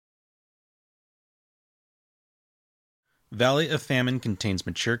Valley of Famine contains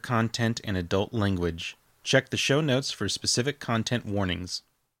mature content and adult language. Check the show notes for specific content warnings.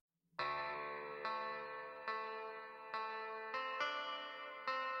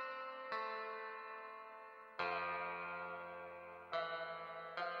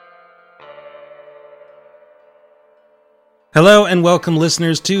 Hello and welcome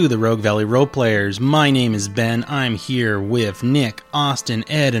listeners to the Rogue Valley Roleplayers. My name is Ben. I'm here with Nick, Austin,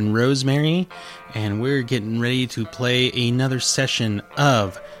 Ed, and Rosemary, and we're getting ready to play another session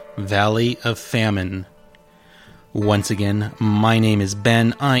of Valley of Famine. Once again, my name is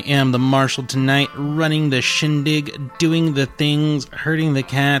Ben. I am the marshal tonight, running the shindig, doing the things, hurting the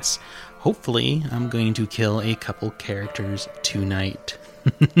cats. Hopefully, I'm going to kill a couple characters tonight.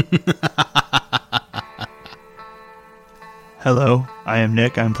 Hello, I am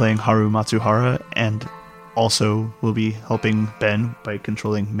Nick. I'm playing Haru Matsuhara, and also will be helping Ben by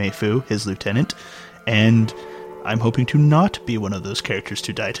controlling Meifu, his lieutenant, and I'm hoping to not be one of those characters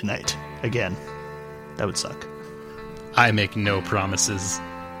to die tonight. Again, that would suck. I make no promises.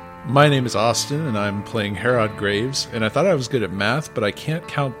 My name is Austin, and I'm playing Herod Graves, and I thought I was good at math, but I can't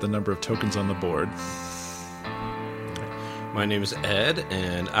count the number of tokens on the board. My name is Ed,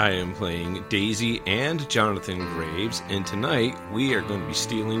 and I am playing Daisy and Jonathan Graves, and tonight we are going to be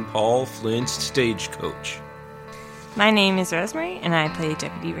stealing Paul Flint's stagecoach. My name is Rosemary, and I play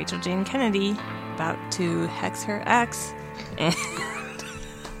Deputy Rachel Jane Kennedy, about to hex her ex. And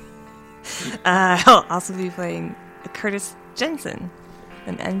I'll also be playing Curtis Jensen,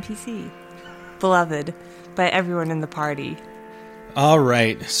 an NPC, beloved by everyone in the party.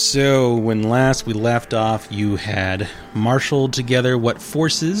 Alright, so when last we left off, you had marshaled together what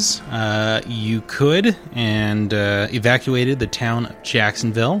forces you could and evacuated the town of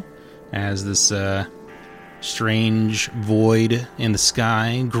Jacksonville as this strange void in the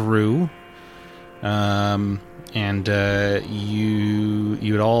sky grew. You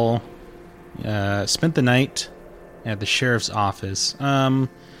had all spent the night at the sheriff's office.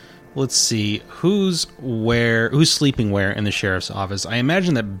 Let's see, who's sleeping where in the sheriff's office? I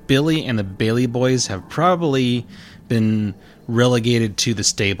imagine that Billy and the Bailey boys have probably been relegated to the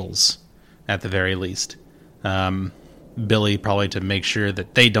stables, at the very least. Billy probably to make sure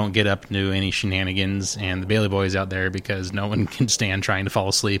that they don't get up to any shenanigans, and the Bailey boys out there because no one can stand trying to fall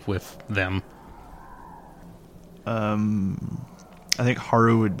asleep with them. I think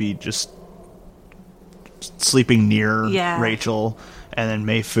Haru would be just sleeping near Rachel, and then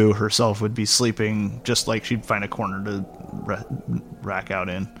Meifu herself would be sleeping just like she'd find a corner to rack out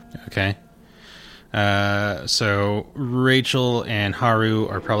in. Okay. So Rachel and Haru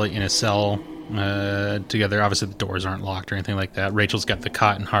are probably in a cell together. Obviously the doors aren't locked or anything like that. Rachel's got the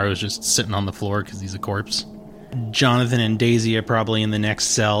cot and Haru's just sitting on the floor because he's a corpse. Jonathan and Daisy are probably in the next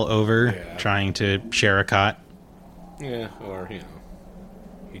cell over, trying to share a cot. Yeah, or,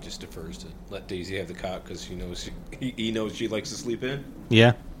 he just defers to let Daisy have the cot because he knows she likes to sleep in.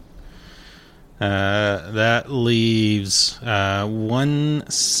 Yeah. That leaves one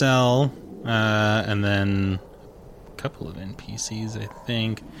cell and then a couple of NPCs, I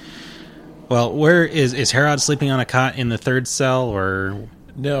think. Well, where is Herod sleeping on a cot in the third cell, or?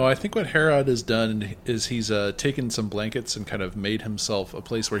 No, I think what Herod has done is he's taken some blankets and kind of made himself a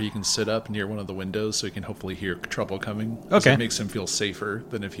place where he can sit up near one of the windows so he can hopefully hear trouble coming. Okay. So it makes him feel safer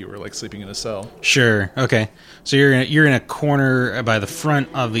than if he were like sleeping in a cell. Sure. Okay. So you're in a corner by the front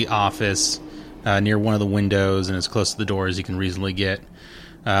of the office near one of the windows and as close to the door as you can reasonably get,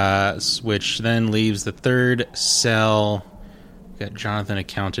 which then leaves the third cell. Got Jonathan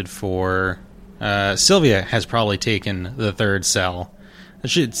accounted for. Sylvia has probably taken the third cell.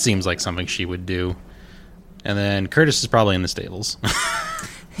 It seems like something she would do. And then Curtis is probably in the stables.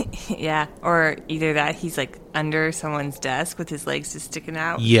 Yeah, or either that, he's like under someone's desk with his legs just sticking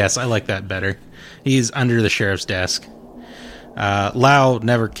out. Yes, I like that better. He's under the sheriff's desk. Lau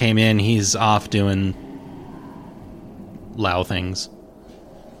never came in. He's off doing Lau things.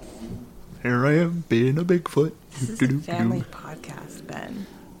 Here I am, being a Bigfoot. This is a family podcast, Ben.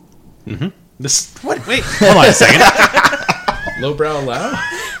 Mm-hmm. Wait, hold on a second. Lowbrow Lau?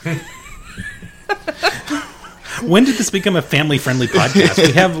 When did this become a family-friendly podcast?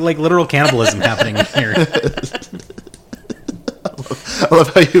 We have, literal cannibalism happening here. I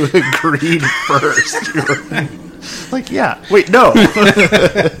love how you agreed first. You were like, yeah. Wait, no.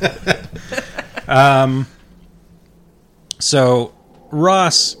 So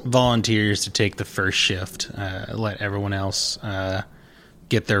Ross volunteers to take the first shift, let everyone else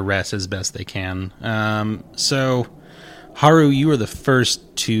get their rest as best they can. So Haru, you are the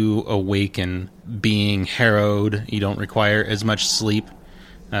first to awaken. Being harrowed, you don't require as much sleep.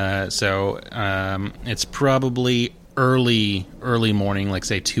 So it's probably early morning, like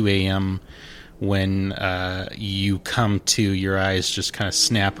say 2 a.m., when you come to, your eyes just kind of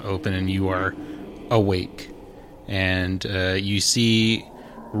snap open and you are awake. And you see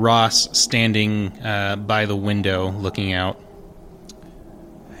Ross standing by the window looking out.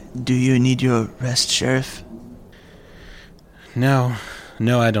 Do you need your rest, Sheriff? No,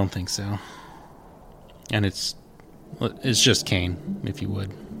 I don't think so. And it's just Kane, if you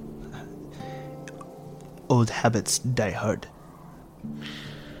would. Old habits die hard.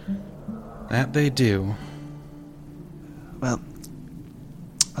 That they do. Well,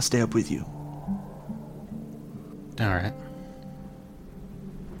 I'll stay up with you. All right.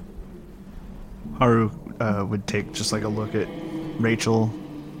 Haru would take just like a look at Rachel,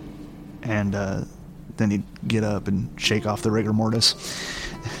 and then he'd get up and shake off the rigor mortis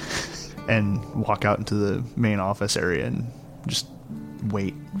and walk out into the main office area and just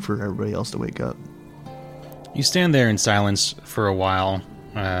wait for everybody else to wake up. You stand there in silence for a while.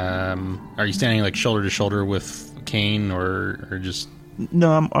 Are you standing like shoulder to shoulder with Kane, or just?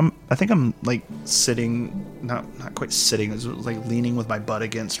 No, I think I'm like sitting, not quite sitting. It's like leaning with my butt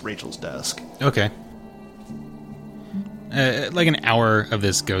against Rachel's desk. Okay. Like an hour of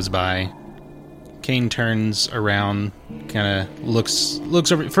this goes by. Kane turns around, kind of looks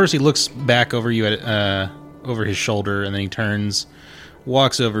over. First, he looks back over you at over his shoulder, and then he turns,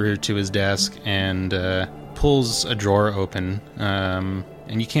 walks over to his desk, and pulls a drawer open.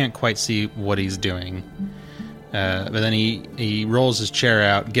 And you can't quite see what he's doing. But then he rolls his chair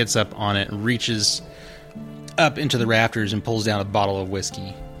out, gets up on it, reaches up into the rafters and pulls down a bottle of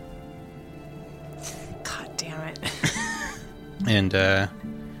whiskey. God damn it. And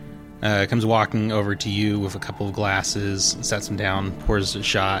comes walking over to you with a couple of glasses, sets them down, pours a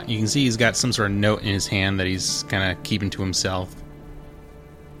shot. You can see he's got some sort of note in his hand that he's kind of keeping to himself.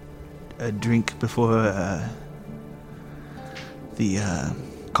 A drink before the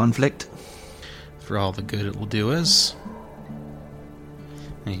conflict. For all the good it will do us.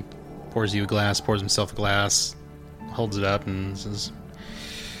 And he pours you a glass, pours himself a glass, holds it up, and says,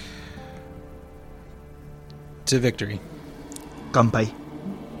 "To victory. Gunfight."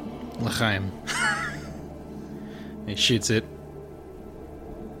 L'chaim." He shoots it.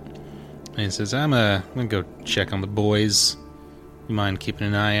 And he says, I'm gonna go check on the boys. You mind keeping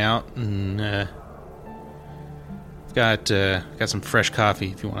an eye out? And got some fresh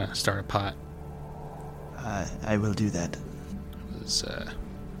coffee if you want to start a pot. I will do that. I was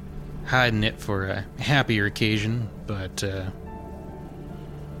hiding it for a happier occasion, but this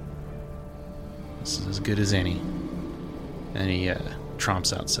is as good as any. And he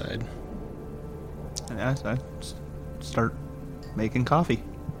tromps outside. I start making coffee.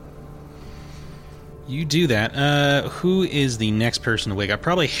 You do that. Who is the next person to wake up?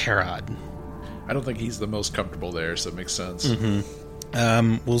 Probably Herod. I don't think he's the most comfortable there, so it makes sense.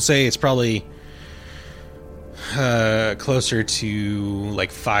 Mm-hmm. We'll say it's probably closer to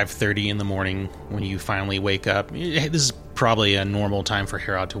like 5:30 in the morning when you finally wake up. This is probably a normal time for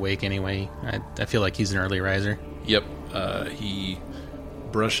Herod to wake anyway. I feel like he's an early riser. Yep. He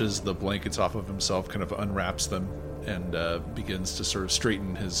brushes the blankets off of himself, kind of unwraps them, and begins to sort of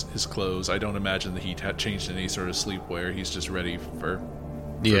straighten his clothes. I don't imagine that he changed any sort of sleepwear. He's just ready for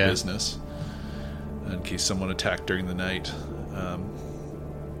business in case someone attacked during the night.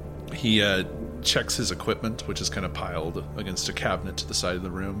 He checks his equipment, which is kind of piled against a cabinet to the side of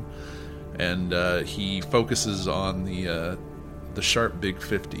the room, and he focuses on the sharp Big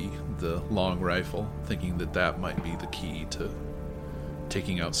 50, the long rifle, thinking that might be the key to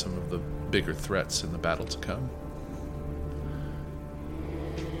taking out some of the bigger threats in the battle to come.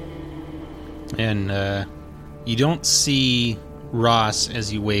 And you don't see Ross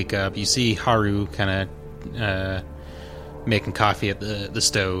as you wake up. You see Haru kind of making coffee at the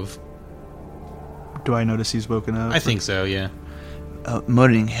stove. Do I notice he's woken up? I think so, yeah.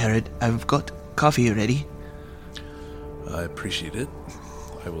 Morning, Herod. I've got coffee ready. I appreciate it.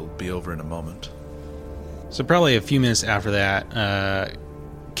 I will be over in a moment. So probably a few minutes after that,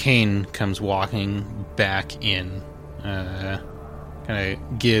 Kane comes walking back in. Kind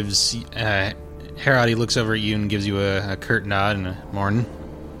of gives... Herod, he looks over at you and gives you a curt nod and a morning.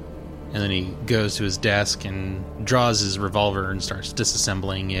 And then he goes to his desk and draws his revolver and starts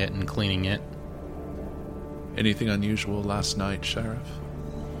disassembling it and cleaning it. Anything unusual last night, Sheriff?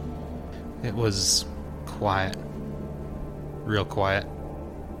 It was quiet. Real quiet.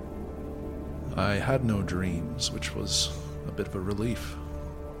 I had no dreams, which was a bit of a relief.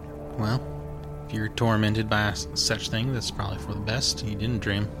 Well, if you're tormented by such thing, that's probably for the best. You didn't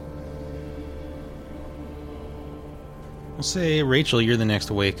dream. We'll say, Rachel, you're the next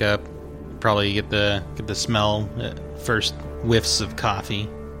to wake up. probably get the smell, first whiffs of coffee.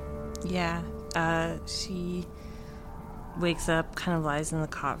 Yeah. She wakes up, kind of lies in the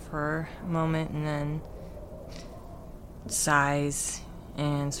cot for a moment, and then sighs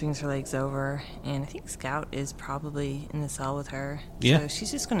and swings her legs over. And I think Scout is probably in the cell with her. Yeah. So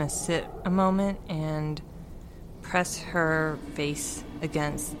she's just going to sit a moment and press her face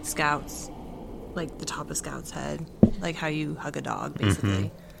against Scout's, like the top of Scout's head, like how you hug a dog,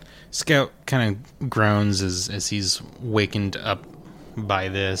 basically. Scout kind of groans as he's wakened up by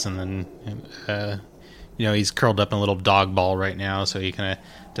this, and then he's curled up in a little dog ball right now, so he kind of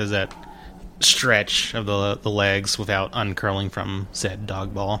does that stretch of the legs without uncurling from said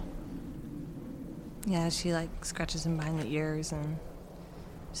dog ball. Yeah, she like scratches him behind the ears and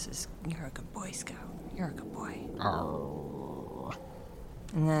says, "You're a good boy, Scout. You're a good boy." Arr.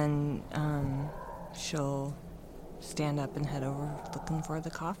 And then she'll stand up and head over looking for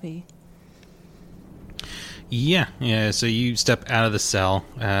the coffee. Yeah, so you step out of the cell.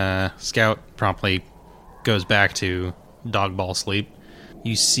 Scout promptly goes back to dog ball sleep.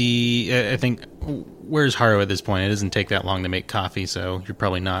 You see, I think, where's Haru at this point? It doesn't take that long to make coffee, so you're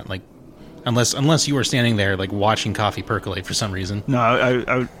probably not, like, unless you were standing there, like, watching coffee percolate for some reason. No,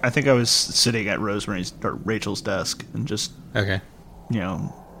 I think I was sitting at Rachel's desk and just, Okay.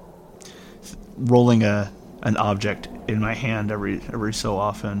 Rolling an object in my hand every so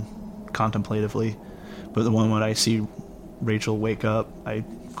often, contemplatively. But the moment I see Rachel wake up, I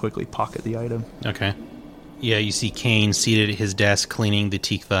quickly pocket the item. Okay. Yeah, you see Kane seated at his desk cleaning the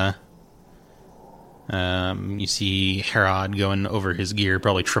tikva. You see Herod going over his gear,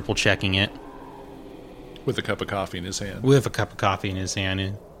 probably triple checking it. With a cup of coffee in his hand. With a cup of coffee in his hand.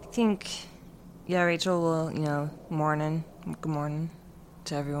 I think, yeah, Rachel will, good morning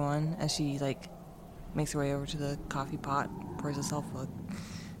to everyone as she, like, makes her way over to the coffee pot, pours herself a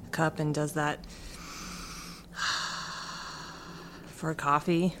cup, and does that for a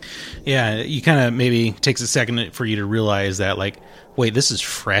coffee. Yeah, you kind of maybe takes a second for you to realize that, like, wait, this is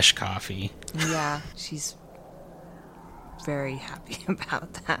fresh coffee. Yeah, she's very happy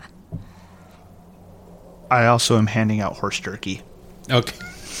about that. I also am handing out horse jerky. Okay.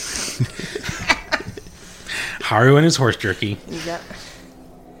 Haru and his horse jerky. Yep.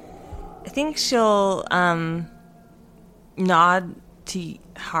 I think she'll nod to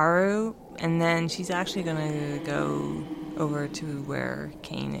Haru, and then she's actually going to go over to where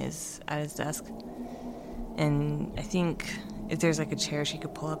Kane is at his desk. And I think if there's like a chair she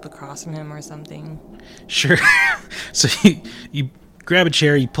could pull up across from him or something. Sure. So you grab a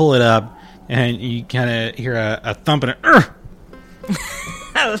chair, you pull it up, and you kind of hear a thump and a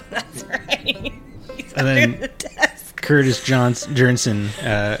Oh, that's right. He's And under then the desk. Curtis Johnson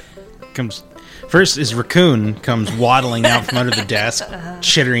comes. First is Raccoon comes waddling out from under the desk,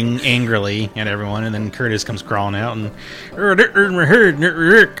 chittering angrily at everyone, and then Curtis comes crawling out and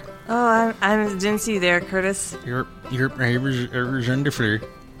Oh, I didn't see you there, Curtis. You're underfleur.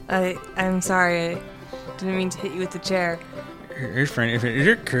 I'm sorry. I didn't mean to hit you with the chair. Is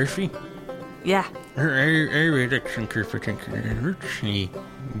it coffee? Yeah. He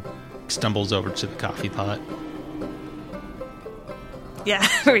stumbles over to the coffee pot. Yeah,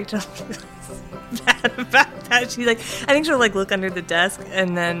 Rachel feels bad about that. She I think she'll look under the desk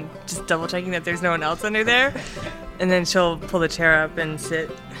and then just double checking that there's no one else under there, and then she'll pull the chair up and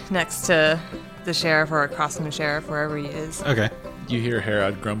sit next to the sheriff or across from the sheriff, wherever he is. Okay. You hear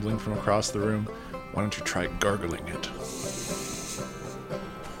Herod grumbling from across the room. Why don't you try gargling it?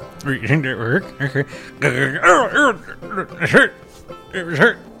 It work? Okay. It was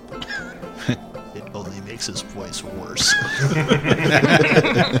hurt. It only makes his voice worse.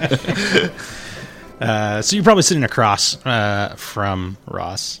 So you're probably sitting across from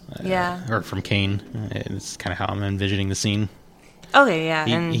Ross. Yeah. Or from Kane. It's kind of how I'm envisioning the scene. Okay, yeah.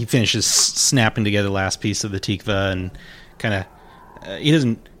 He finishes snapping together the last piece of the tikva and kind of... he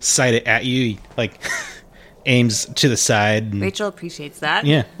doesn't sight it at you. He, aims to the side. And, Rachel appreciates that.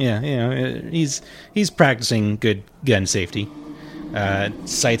 Yeah. He's practicing good gun safety.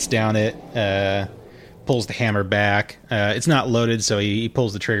 Sights down it, pulls the hammer back. It's not loaded, so he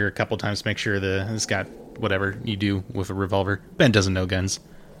pulls the trigger a couple times to make sure it's got whatever you do with a revolver. Ben doesn't know guns.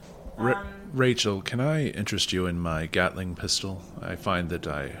 Rachel, can I interest you in my Gatling pistol? I find that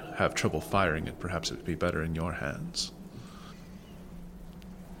I have trouble firing it. Perhaps it would be better in your hands.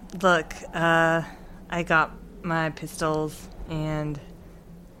 Look, I got my pistols, and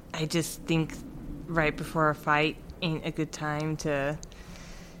I just think right before a fight ain't a good time to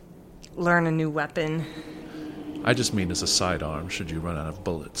learn a new weapon. I just mean as a sidearm should you run out of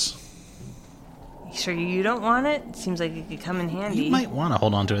bullets. Sure you don't want it? Seems like it could come in handy. You might want to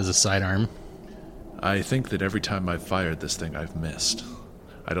hold on to it as a sidearm. I think that every time I've fired this thing, I've missed.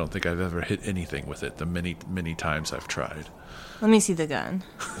 I don't think I've ever hit anything with it the many, many times I've tried. Let me see the gun.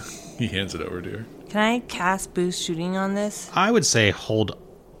 He hands it over to her. Can I cast boost shooting on this? I would say hold...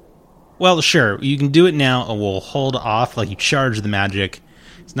 Well, sure, you can do it now, and we'll hold off, like you charge the magic.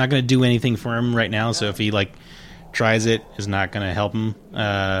 It's not going to do anything for him right now, so if he, like, tries it, it's not going to help him.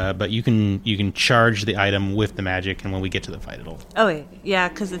 But you can charge the item with the magic, and when we get to the fight, it'll... Oh, wait. Yeah,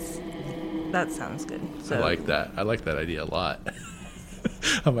 because it's... That sounds good. So. I like that. I like that idea a lot.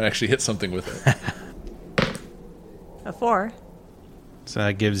 I might actually hit something with it. A 4. So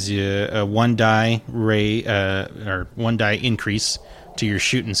that gives you a 1 die or 1 die increase to your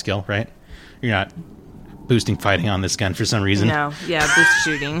shooting skill, right? You're not boosting fighting on this gun for some reason. No, yeah, boost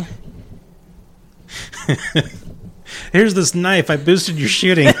shooting. Here's this knife. I boosted your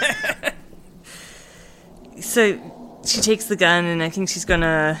shooting. So she takes the gun, and I think she's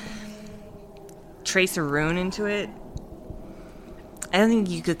gonna trace a rune into it. I don't think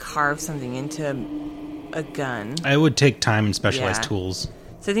you could carve something into a gun. It would take time and specialized tools.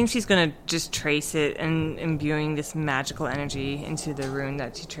 So I think she's going to just trace it and imbuing this magical energy into the rune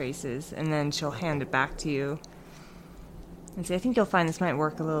that she traces, and then she'll hand it back to you. And say, I think you'll find this might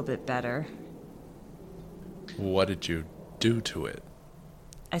work a little bit better. What did you do to it?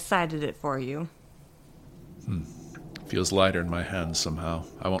 I sided it for you. Feels lighter in my hands somehow.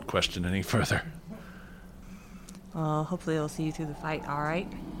 I won't question any further. Well, hopefully it'll see you through the fight, all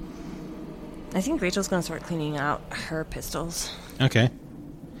right? I think Rachel's going to start cleaning out her pistols. Okay.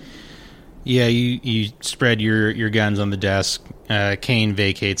 Yeah, you spread your guns on the desk. Kane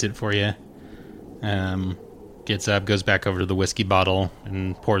vacates it for you. Gets up, goes back over to the whiskey bottle,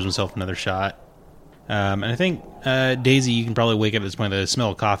 and pours himself another shot. And I think, Daisy, you can probably wake up at this point. The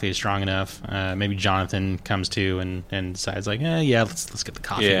smell of coffee is strong enough. Maybe Jonathan comes to and decides, like, yeah, let's get the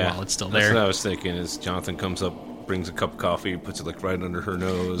coffee while it's still there. That's what I was thinking, is Jonathan comes up, brings a cup of coffee, puts it, like, right under her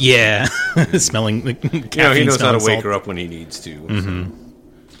nose. Yeah. Smelling the caffeine. He knows how to wake salt. her up when he needs to. Mm-hmm. So.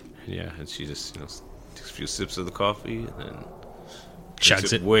 Yeah, and she just, takes a few sips of the coffee, and then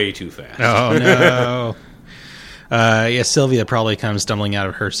chugs it way too fast. Oh, no. Yeah, Sylvia probably comes stumbling out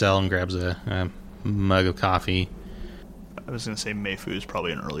of her cell and grabs a mug of coffee. I was going to say Mayfu is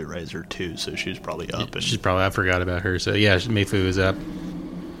probably an early riser too, so she's probably up. And She's probably, I forgot about her. So yeah, Mayfu is up.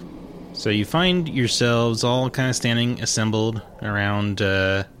 So you find yourselves all kind of standing assembled around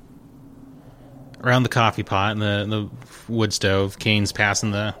the coffee pot and the wood stove. Kane's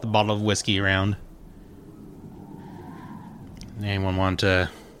passing the bottle of whiskey around. Anyone want a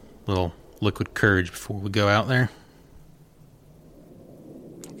little liquid courage before we go out there?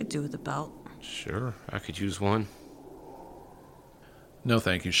 I could do with a belt. Sure, I could use one. No,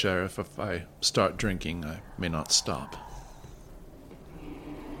 thank you, Sheriff. If I start drinking, I may not stop.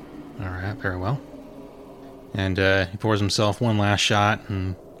 All right, very well. And he pours himself one last shot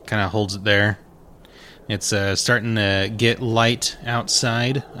and kind of holds it there. It's starting to get light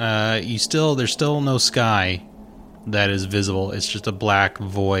outside. There's still no sky that is visible. It's just a black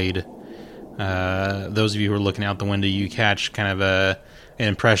void. Those of you who are looking out the window, you catch kind of an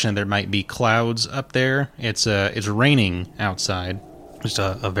impression there might be clouds up there. It's raining outside, just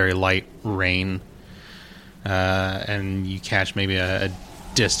a very light rain, and you catch maybe a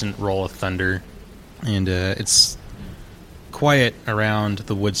distant roll of thunder, and it's quiet around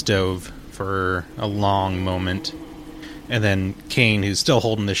the wood stove for a long moment. And then Kane, who's still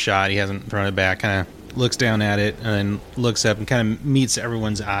holding the shot, he hasn't thrown it back, kind of looks down at it and then looks up and kind of meets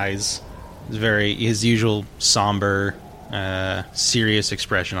everyone's eyes. It's his usual somber, serious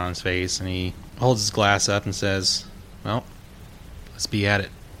expression on his face, and he holds his glass up and says, well, let's be at it.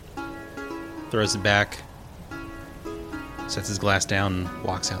 Throws it back, sets his glass down, and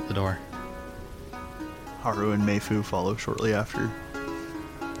walks out the door. Haru and Mayfu follow shortly after.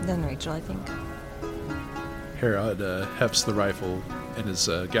 Then Rachel, I think. Herod hefts the rifle and his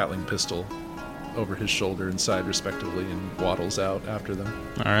Gatling pistol over his shoulder and side, respectively, and waddles out after them.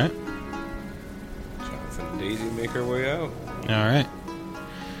 All right. Jonathan and Daisy make her way out. All right.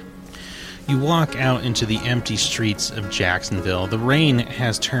 You walk out into the empty streets of Jacksonville. The rain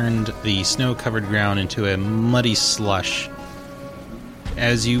has turned the snow-covered ground into a muddy slush.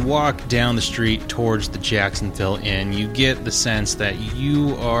 As you walk down the street towards the Jacksonville Inn, you get the sense that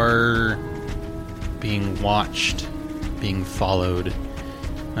you are being watched, being followed.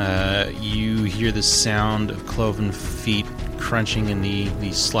 You hear the sound of cloven feet crunching in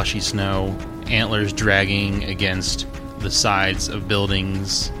the slushy snow, antlers dragging against the sides of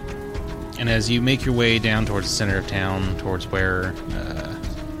buildings. And as you make your way down towards the center of town, towards where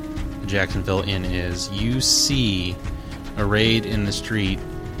the Jacksonville Inn is, you see arrayed in the street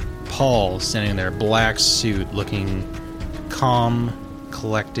Paul standing there, black suit, looking calm,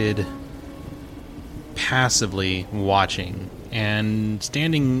 collected, passively watching. And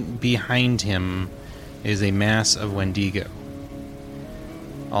standing behind him is a mass of Wendigo,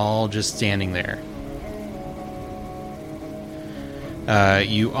 all just standing there.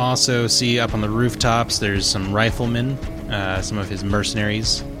 You also see up on the rooftops there's some riflemen, some of his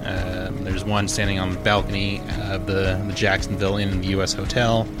mercenaries. There's one standing on the balcony of the Jacksonville Inn in the U.S.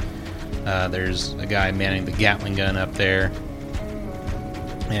 Hotel. There's a guy manning the Gatling gun up there.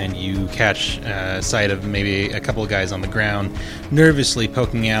 And you catch sight of maybe a couple of guys on the ground nervously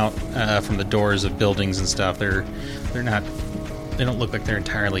poking out from the doors of buildings and stuff. They don't look like they're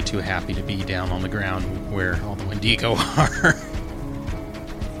entirely too happy to be down on the ground where all the Wendigo are.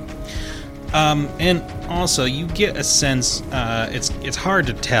 And also, you get a sense, it's hard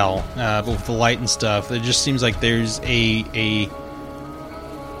to tell, but with the light and stuff, it just seems like there's a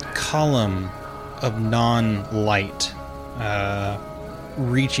column of non-light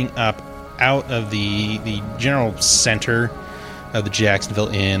reaching up out of the general center of the Jacksonville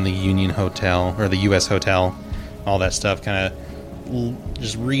Inn, the Union Hotel, or the U.S. Hotel, all that stuff, kind of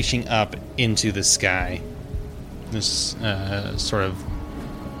just reaching up into the sky. This sort of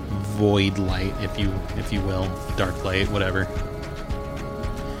void light, if you will, dark light, whatever.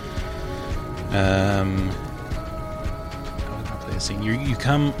 I'll play a scene. You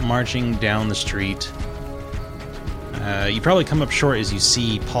come marching down the street. You probably come up short as you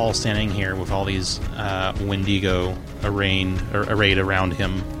see Paul standing here with all these Wendigo arrayed around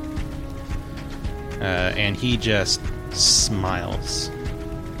him, and he just smiles.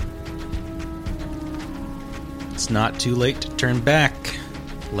 It's not too late to turn back.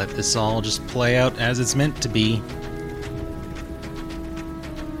 Let this all just play out as it's meant to be.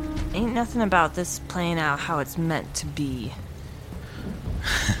 Ain't nothing about this playing out how it's meant to be. I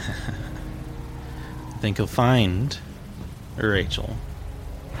think you'll find, Rachel,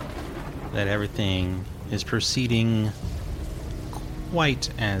 that everything is proceeding quite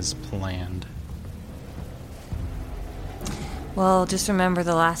as planned. Well, just remember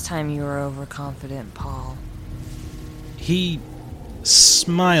the last time you were overconfident, Paul. He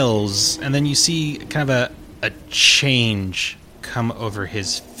smiles, and then you see kind of a change come over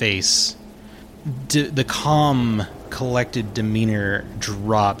his face. The calm, collected demeanor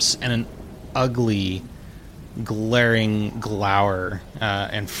drops, and an ugly, glaring glower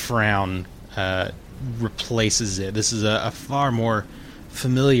and frown replaces it. This is a far more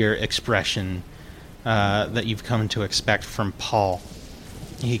familiar expression that you've come to expect from Paul.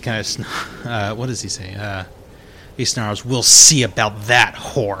 He kind of, what does he say? He snarls, "We'll see about that,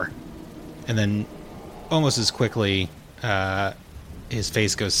 whore." And then, almost as quickly, his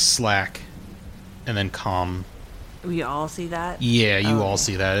face goes slack, and then calm. We all see that? Yeah, you all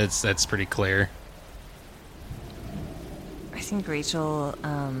see that. That's pretty clear. I think Rachel's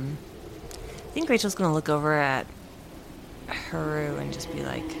gonna look over at Haru and just be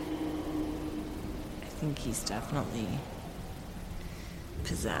like, I think he's definitely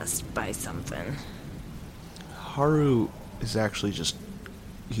possessed by something. Haru is actually just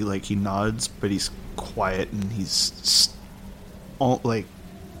he nods, but he's quiet and he's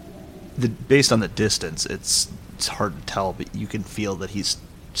based on the distance, it's hard to tell, but you can feel that he's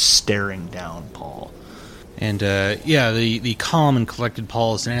staring down Paul. And the calm and collected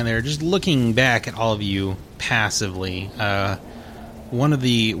Paul is standing there, just looking back at all of you passively. One of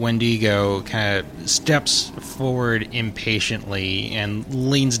the Wendigo kind of steps forward impatiently and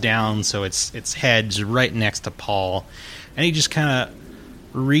leans down so its head's right next to Paul, and he just kind of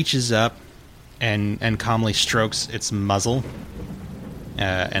reaches up and calmly strokes its muzzle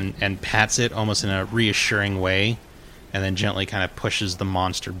and pats it almost in a reassuring way, and then gently kind of pushes the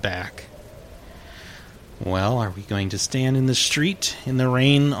monster back. Well, are we going to stand in the street in the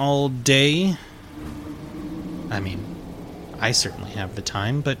rain all day? I mean, I certainly have the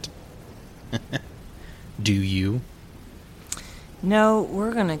time, but do you? No,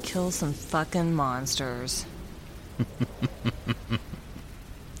 we're gonna kill some fucking monsters. Would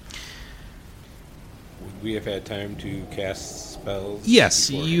we have had time to cast spells? Yes,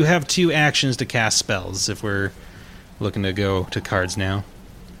 before? you have 2 actions to cast spells if we're looking to go to cards now.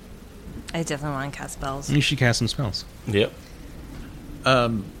 I definitely want to cast spells. You should cast some spells. Yep.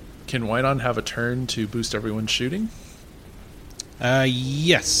 Can White On have a turn to boost everyone's shooting?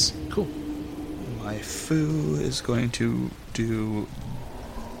 Yes. Cool. My foo is going to do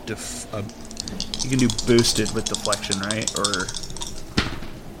you can do boosted with deflection, right? Or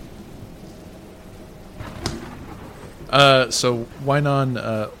So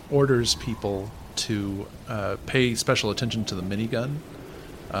Wynon orders people to pay special attention to the minigun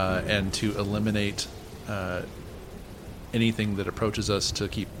and to eliminate anything that approaches us to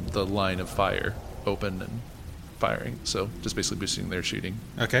keep the line of fire open and firing. So just basically boosting their shooting.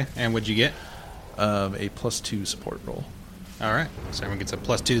 Okay, and what'd you get? A +2 support roll. All right, so everyone gets a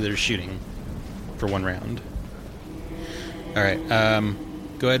 +2 that are shooting for 1 round. All right,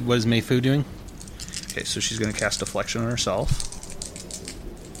 go ahead. What is Mei Fu doing? Okay, so she's going to cast Deflection on herself.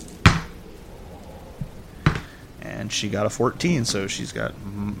 And she got a 14, so she's got...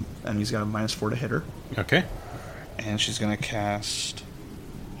 enemy's got a -4 to hit her. Okay. And she's going to cast...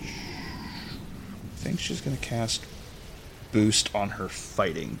 I think she's going to cast Boost on her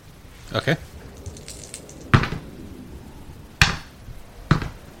fighting. Okay.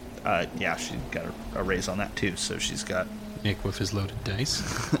 Yeah, she got a raise on that too, so she's got... Nick with his loaded dice.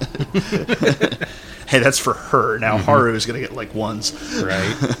 Hey, that's for her. Now Haru is going to get like ones.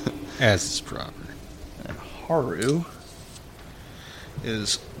 Right. As is proper. And Haru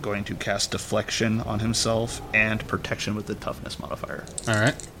is going to cast Deflection on himself and Protection with the Toughness modifier. All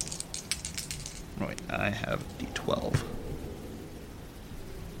right. Wait, I have D12.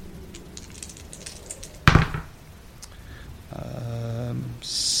 Um,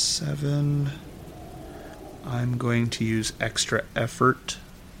 7. I'm going to use extra effort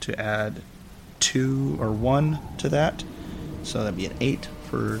to add 2 or 1 to that. So that'd be an 8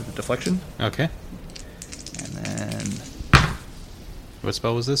 for the deflection. Okay. And then What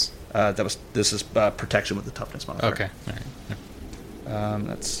spell was this? this is protection with the toughness modifier. Okay. All right.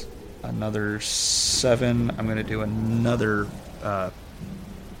 That's another 7. I'm going to do another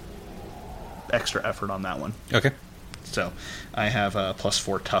extra effort on that one. Okay. So I have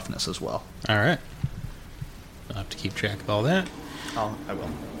 +4 toughness as well. All right. I'll have to keep track of all that. I will.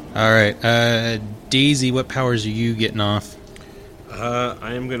 All right. Daisy, what powers are you getting off?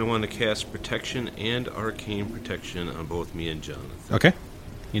 I am going to want to cast Protection and Arcane Protection on both me and Jonathan. Okay.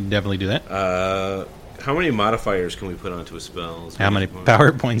 You can definitely do that. How many modifiers can we put onto a spell? How many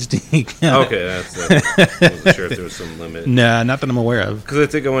power points do you got? Okay, I wasn't sure if there was some limit. Nah, not that I'm aware of. Because I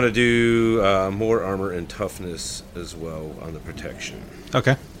think I want to do more armor and toughness as well on the protection.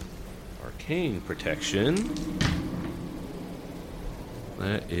 Okay. Arcane Protection.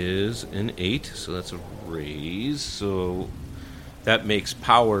 That is an 8, so that's a raise. So that makes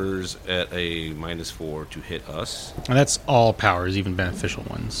powers at a -4 to hit us. And that's all powers, even beneficial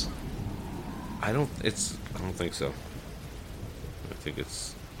ones. I don't think so. I think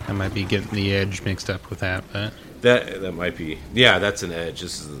it's I might be getting the edge mixed up with that, but that might be. Yeah, that's an edge.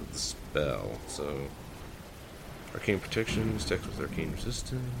 This is the spell. So Arcane Protection stacks with Arcane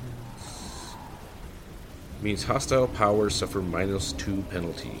Resistance. Means hostile powers suffer -2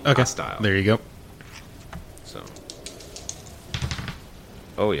 penalty. okay. Hostile. There you go. So.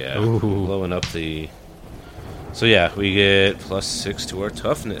 Oh yeah, Ooh. blowing up the. So yeah, we get +6 to our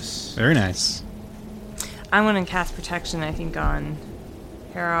toughness. Very nice. I'm going to cast Protection, I think, on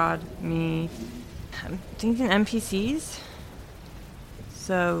Herod, me. I'm thinking NPCs.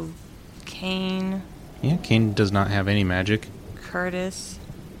 So, Kane, Yeah, Kane does not have any magic. Curtis.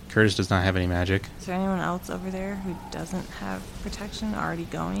 Curtis does not have any magic. Is there anyone else over there who doesn't have Protection already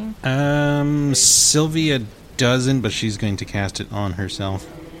going? Sylvia doesn't, but she's going to cast it on herself.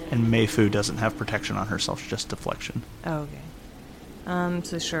 And Mei Fu doesn't have protection on herself, just deflection. Oh, okay.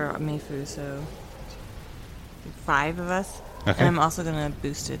 So sure, Meifu, so 5 of us. Okay. And I'm also going to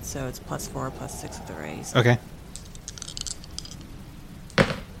boost it, so it's +4, +6 with the raise. Okay.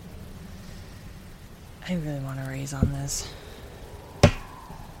 I really want to raise on this.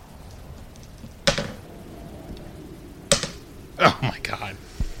 Oh my god.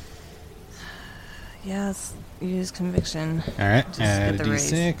 Yes, use Conviction. All right, Just add a get the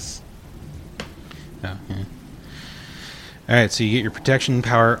raise. d6. Oh, yeah. All right, so you get your protection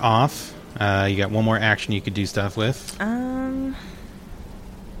power off. You got one more action you could do stuff with.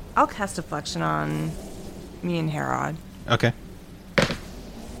 I'll cast Deflection on me and Herod. Okay.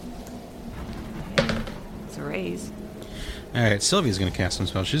 It's a raise. All right, Sylvia's going to cast some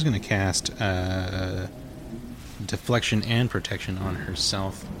spells. She's going to cast deflection and protection on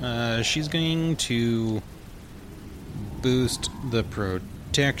herself. She's going to boost the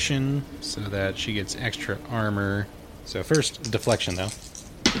protection so that she gets extra armor. So first, deflection, though.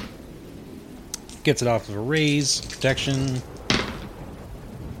 Gets it off of a raise. Protection.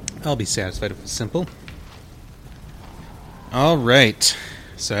 I'll be satisfied if it's simple. All right.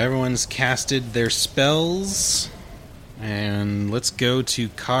 So everyone's casted their spells. And let's go to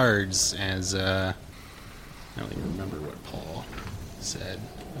cards as... I don't even remember what Paul said.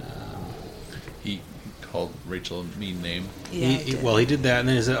 He called Rachel a mean name. Yeah. He did that, and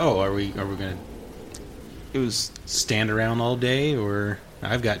then he said, "Oh, are we gonna It was, stand around all day, or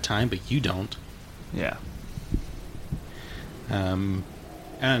I've got time, but you don't." yeah.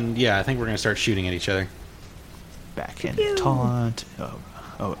 And yeah, I think we're gonna start shooting at each other. Backhanded taunt,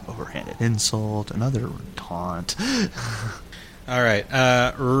 overhanded insult, another taunt. All right,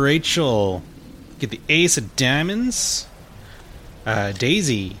 Rachel, get the ace of diamonds.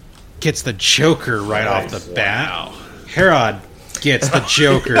 Daisy gets the Joker right off the bat. Herod gets the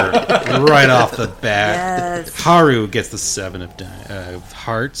Joker right off the bat. Yes. Haru gets the 7 of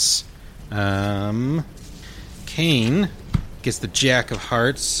hearts. Kane gets the Jack of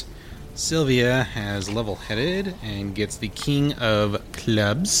hearts. Sylvia has level-headed and gets the King of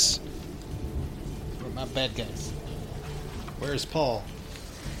clubs. Where are my bad guys? Where's Paul?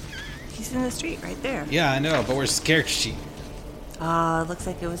 He's in the street right there. Yeah, I know, but where's Scarecrow? Oh, it looks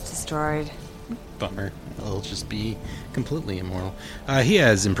like it was destroyed. Bummer. It'll just be completely immoral. He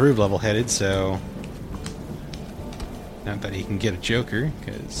has improved level-headed, so not that he can get a Joker,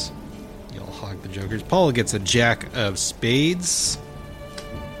 because you'll hog the Jokers. Paul gets a Jack of spades.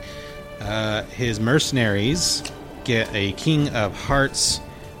 His mercenaries get a King of hearts.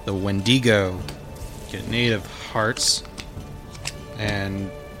 The Wendigo get an 8 of hearts. And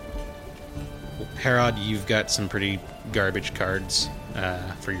Herod, you've got some pretty garbage cards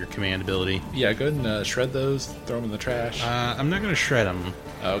for your command ability. Yeah, go ahead and shred those, throw them in the trash. I'm not going to shred them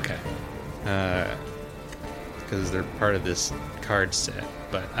Okay. because they're part of this card set,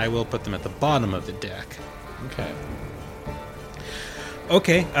 but I will put them at the bottom of the deck. Okay.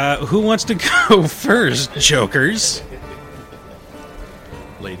 Okay, who wants to go first, Jokers?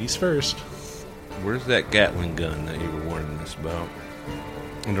 Ladies first. Where's that Gatling gun that you were warning us about?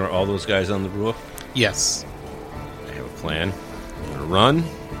 And are all those guys on the roof? Yes. I have a plan. I'm going to run,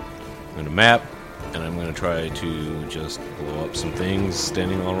 I'm going to map, and I'm going to try to just blow up some things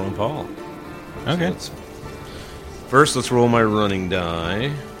standing all around Paul. Okay. So first, let's roll my running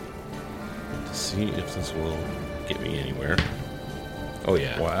die to see if this will get me anywhere. Oh,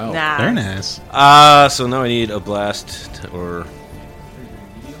 yeah. Wow. Nah. Very nice. So now I need a blast or...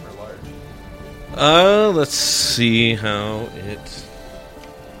 let's see how it...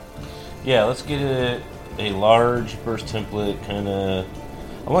 Yeah, let's get it a large burst template, kind of...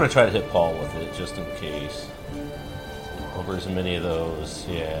 I want to try to hit Paul with it, just in case. Over as many of those,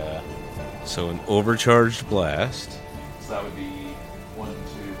 yeah. So an overcharged blast. So that would be 1, 2,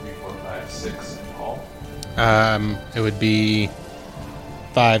 3, 4, 5, 6 in Paul. It would be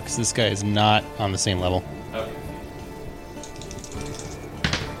 5 because this guy is not on the same level. Okay.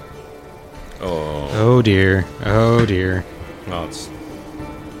 Oh, Oh dear. Oh dear. well, it's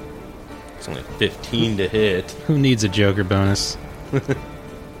only 15 to hit. Who needs a Joker bonus? It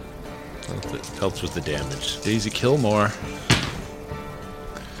helps with the damage. Daisy Kilmore.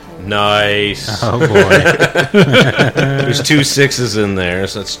 Nice. Oh boy. There's 2 6s in there,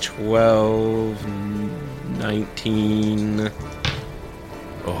 so that's 12, 19.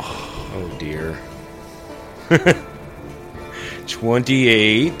 Oh dear.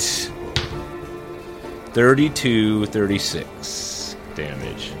 28, 32, 36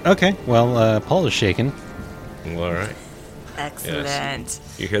 damage. Okay, well, Paul is shaken. Well, all right. Excellent.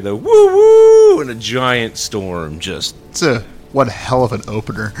 You hear the woo woo and a giant storm just. It's one hell of an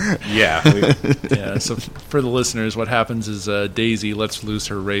opener. Yeah. Yeah, so for the listeners, what happens is Daisy lets loose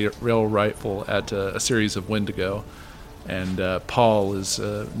her rail rifle at a series of Wendigo, and Paul is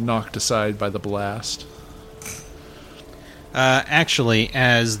knocked aside by the blast. Actually,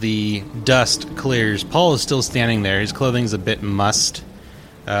 as the dust clears, Paul is still standing there. His clothing's a bit mussed.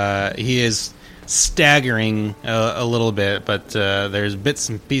 He is staggering a little bit, but there's bits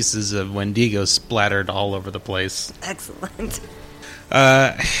and pieces of Wendigo splattered all over the place. Excellent.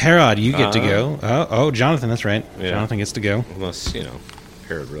 Herod, you get to go. Oh, Jonathan, that's right. Yeah. Jonathan gets to go. Unless,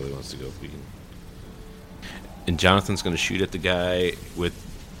 Herod really wants to go. We can... And Jonathan's going to shoot at the guy with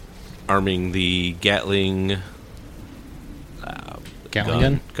arming the Gatling... Gatling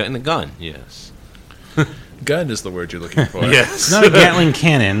gun? Cutting the gun, yes. Gun is the word you're looking for. Yes. It's not a Gatling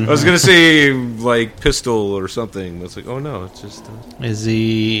cannon. I was going to say, like, pistol or something. But it's like, oh, no, it's just... Is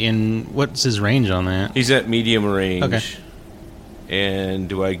he in... What's his range on that? He's at medium range. Okay. And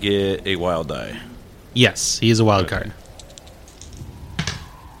do I get a wild die? Yes, he is a wild Okay.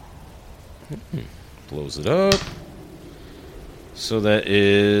 card. Blows it up. So that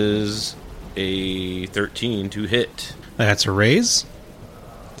is a 13 to hit. That's a raise.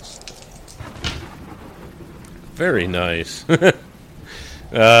 Very nice. We're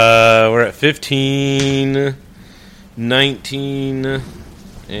at 15, 19,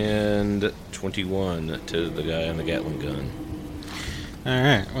 and 21 to the guy on the Gatling gun. All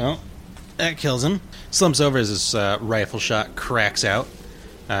right, well, that kills him. Slumps over as his rifle shot cracks out,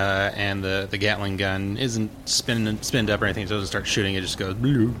 and the Gatling gun isn't spinned up or anything. It doesn't start shooting. It just goes,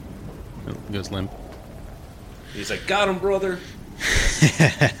 blue. It goes limp. He's like, got him, brother.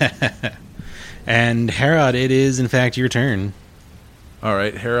 And Herod, it is in fact your turn. All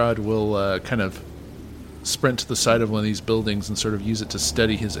right, Herod will kind of sprint to the side of one of these buildings and sort of use it to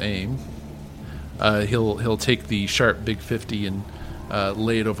steady his aim. He'll take the sharp big 50 and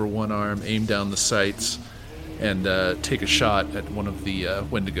lay it over one arm, aim down the sights, and take a shot at one of the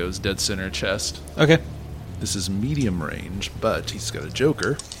Wendigos dead center chest. Okay. This is medium range, but he's got a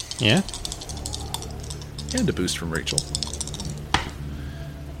joker Yeah. and a boost from Rachel.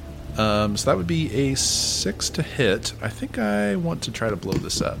 So that would be a 6 to hit. I think I want to try to blow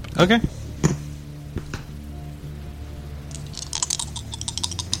this up. Okay.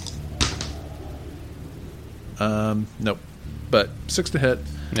 Nope. But 6 to hit,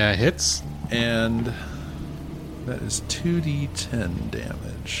 Hits. and that is 2d10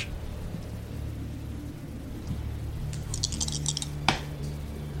 damage.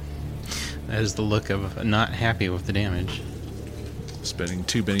 That is the look of not happy with the damage. Spending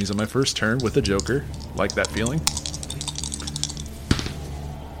 2 bennies on my first turn with a joker. Like that feeling.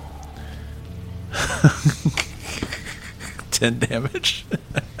 $10 damage.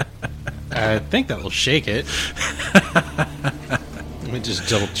 I think that will shake it. Let me just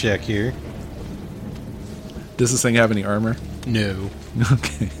double check here. Does this thing have any armor? No.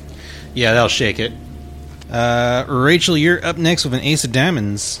 Okay. Yeah, that'll shake it. Rachel, you're up next with an ace of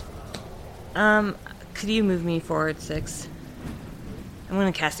diamonds. Could you move me forward 6? I'm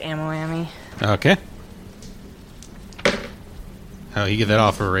gonna cast Ammo Whammy. Okay. Oh, you get that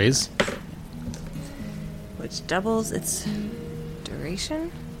off for a raise. Which doubles its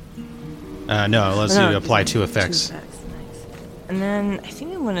duration? No, it lets No, you apply 2 effects. 2 effects, nice. And then I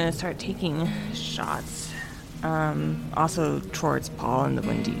think I'm gonna start taking shots. Also towards Paul and the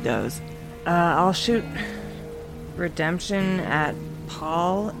Wendigos. I'll shoot Redemption at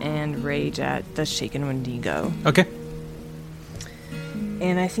Paul and Rage at the Shaken Wendigo. Okay.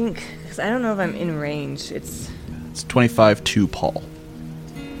 And I think, because I don't know if I'm in range, it's 25 to Paul.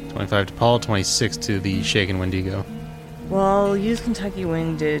 25 to Paul, 26 to the Shaken Wendigo. well, I'll use Kentucky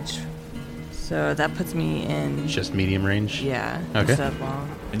Windage, so that puts me in, It's just medium range. yeah, Okay. instead of long.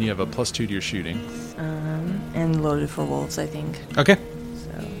 And you have a +2 to your shooting. And loaded for wolves, I think. Okay.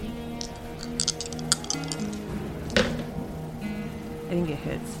 So I think it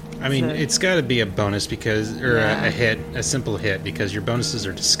hits. I mean, So- it's got to be a bonus because, or Yeah. a hit, a simple hit, because your bonuses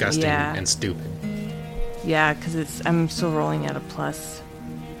are disgusting Yeah. and stupid. yeah, because I'm still rolling at a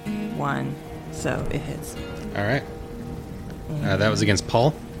 +1, so it hits. All right. That was against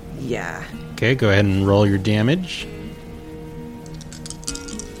Paul. Yeah. Okay, go ahead and roll your damage.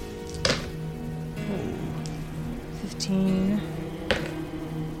 15,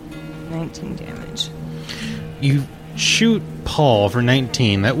 19 damage. You shoot Paul for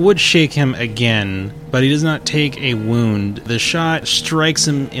 19. That would shake him again, but he does not take a wound. The shot strikes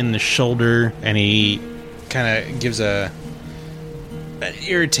him in the shoulder, and he kind of gives an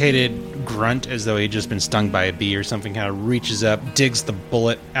irritated grunt as though he'd just been stung by a bee or something. Kind of reaches up, digs the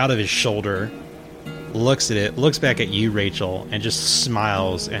bullet out of his shoulder, looks at it, looks back at you, Rachel, and just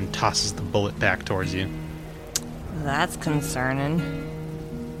smiles and tosses the bullet back towards you. That's concerning.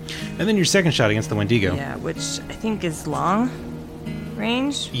 And then your second shot against the Wendigo. Yeah, which I think is long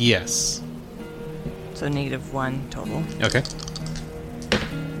range, Yes. so -1 total. Okay.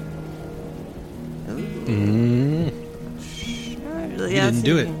 Ooh. You didn't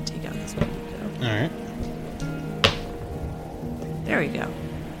do it. Can take out this Wendigo. All right. There we go.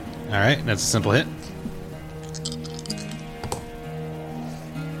 All right. That's a simple hit.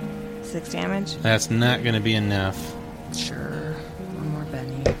 6 damage. That's not going to be enough. Sure. One more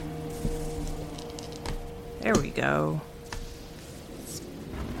Benny. There we go.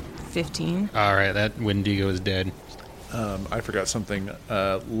 15. All right. That Wendigo is dead. I forgot something.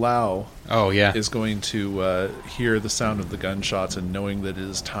 Lao Oh, yeah. is going to hear the sound of the gunshots, and knowing that it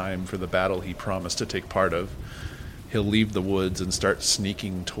is time for the battle he promised to take part of, he'll leave the woods and start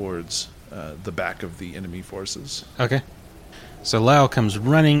sneaking towards the back of the enemy forces. Okay. So Lau comes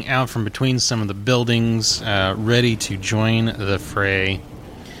running out from between some of the buildings, ready to join the fray.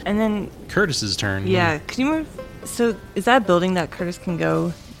 And then, Curtis's turn. yeah, could you move? So, is that a building that Curtis can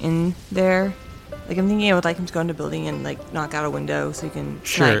go in there? Like, I'm thinking I would like him to go into a building and, like, knock out a window so he can.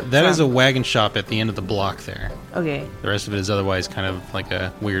 Sure. snipe That is a from- wagon shop at the end of the block there. Okay. The rest of it is otherwise kind of like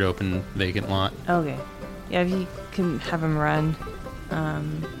a weird open vacant lot. Okay. Yeah, if you can have him run.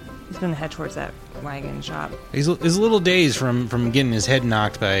 He's gonna head towards that wagon shop. He's a little dazed from getting his head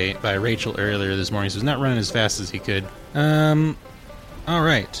knocked by Rachel earlier this morning, so he's not running as fast as he could. All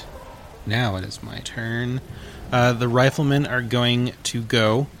right. Now it is my turn. The riflemen are going to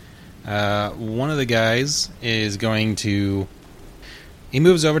go. One of the guys is going to... He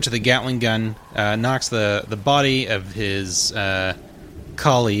moves over to the Gatling gun, knocks the body of his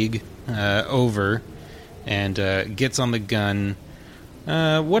colleague over, and gets on the gun.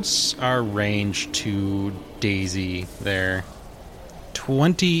 What's our range to Daisy there?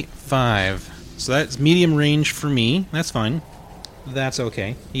 25. So that's medium range for me. That's fine. That's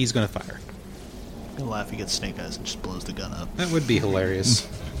okay. He's going to fire. He'll laugh, he gets snake eyes and just blows the gun up. That would be hilarious.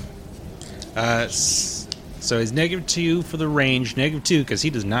 So he's -2 for the range. -2 because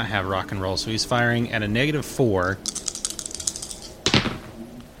he does not have rock and roll. So he's firing at a -4.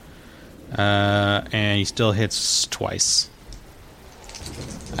 And he still hits twice.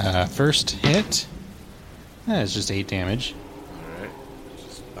 First hit. That's just 8 damage. Alright.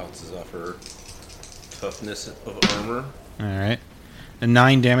 Just bounces off her toughness of armor. Alright. And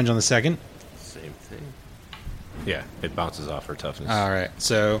 9 damage on the second. Same thing. Yeah, it bounces off her toughness. Alright,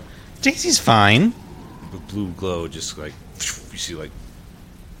 so Daisy's fine. The blue glow just like, you see like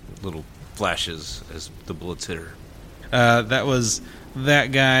little flashes as the bullets hit her. That was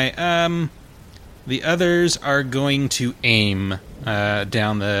that guy. The others are going to aim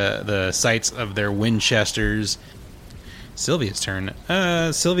down the sights of their Winchesters. Sylvia's turn.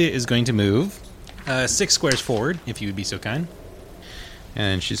 Sylvia is going to move 6 squares forward, if you would be so kind.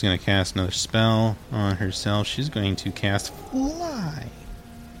 And she's going to cast another spell on herself. She's going to cast Fly.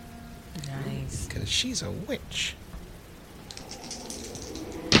 Nice. Because she's a witch.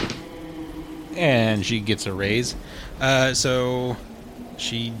 And she gets a raise. So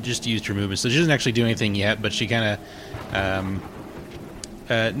she just used her movement. So she doesn't actually do anything yet, but she kind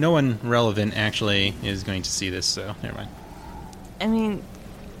of... no one relevant actually is going to see this, so never mind. I mean,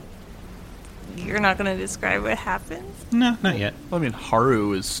 you're not going to describe what happens? No, not yet. Well, I mean,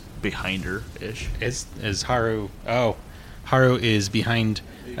 Haru is behind her-ish. Is Haru... Oh, Haru is behind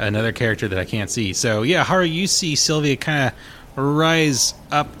another character that I can't see. So, yeah, Haru, you see Sylvia kind of rise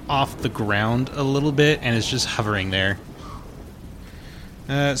up off the ground a little bit and is just hovering there.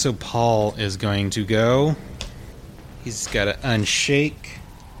 So Paul is going to go. He's got to unshake.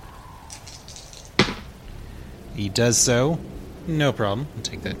 He does so. No problem. I'll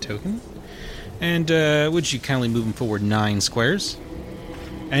take that token. And would you kindly move him forward 9 squares?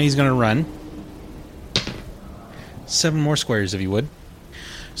 And he's going to run. 7 more squares, if you would.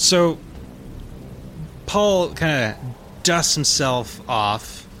 So Paul kind of dusts himself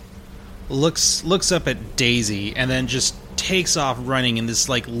off, looks up at Daisy, and then just takes off running in this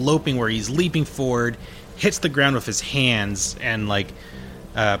like loping where he's leaping forward, hits the ground with his hands, and like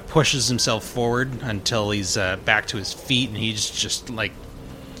pushes himself forward until he's back to his feet, and he's just like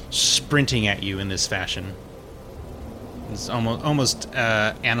sprinting at you in this fashion. It's almost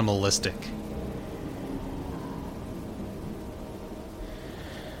animalistic.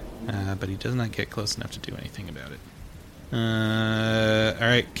 But he does not get close enough to do anything about it.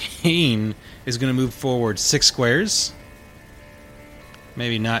 Alright, Kane is going to move forward 6 squares.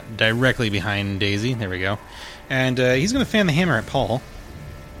 Maybe not directly behind Daisy. There we go. And he's going to fan the hammer at Paul.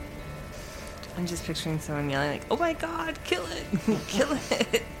 I'm just picturing someone yelling like, "Oh my god, kill it! Kill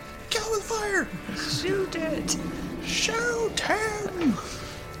it! Kill it with fire! Shoot it! Shoot him!"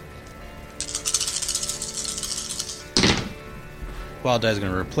 Wild Die is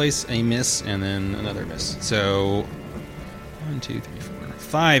going to replace a miss and then another miss. So 1, 2, 3, 4,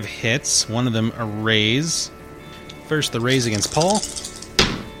 5 hits. One of them a raise. First, the raise against Paul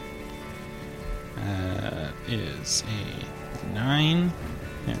is a 9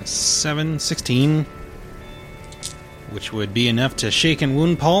 and a 7, 16, which would be enough to shake and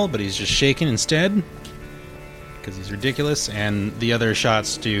wound Paul, but he's just shaken instead because he's ridiculous. And the other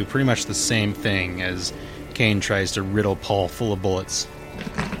shots do pretty much the same thing as Kane tries to riddle Paul full of bullets.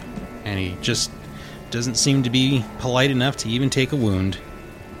 And he just doesn't seem to be polite enough to even take a wound.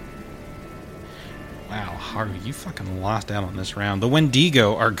 Wow, Haru, you fucking lost out on this round. The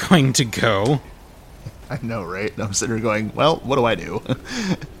Wendigo are going to go. I know, right? I'm sitting here going, well, what do I do?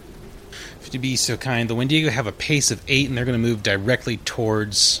 If to be so kind, the Wendigo have a pace of 8, and they're going to move directly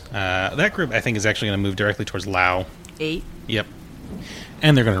towards... that group, I think, is actually going to move directly towards Lao. 8? Yep.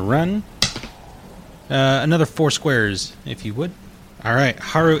 And they're going to run. Another 4 squares, if you would. Alright,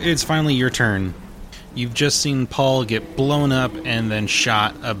 Haru, it's finally your turn. You've just seen Paul get blown up and then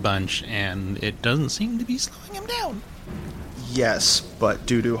shot a bunch, and it doesn't seem to be slowing him down. Yes, but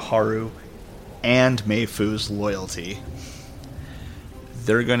due to Haru and Meifu's loyalty,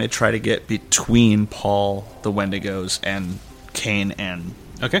 they're going to try to get between Paul, the Wendigos, and Kane, and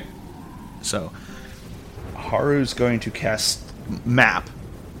Okay. so Haru's going to cast Map.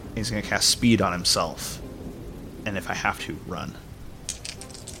 He's going to cast Speed on himself, and if I have to, run.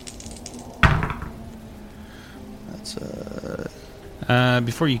 That's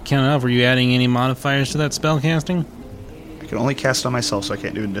Before you count it off, were you adding any modifiers to that spell casting? I can only cast on myself, so I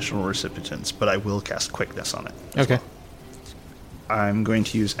can't do additional recipients, but I will cast Quickness on it. Okay. I'm going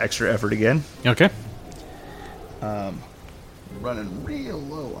to use Extra Effort again. Okay. Running real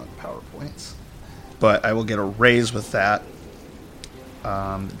low on PowerPoints. But I will get a raise with that.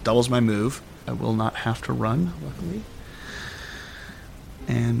 Doubles my move. I will not have to run, luckily.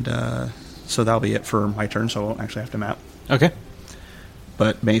 And so that'll be it for my turn, so I won't actually have to map. Okay.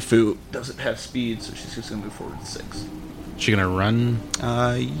 But Mei Fu doesn't have speed, so she's just going to move forward to 6. She gonna run?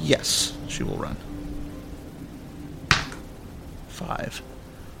 Yes, she will run. 5.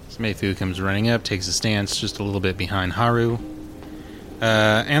 So Mayfu comes running up, takes a stance just a little bit behind Haru.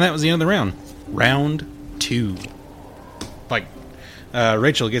 And that was the end of the round. Round 2. Like,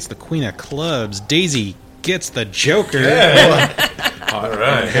 Rachel gets the Queen of Clubs. Daisy gets the Joker. All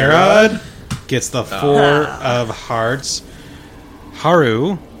right. Herod gets the 4 of Hearts.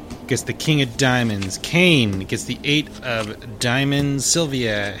 Haru gets the King of Diamonds. Kane gets the 8 of Diamonds.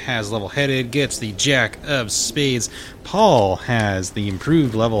 Sylvia has Level-Headed, gets the Jack of Spades. Paul has the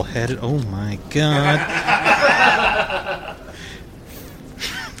improved Level-Headed. Oh my god.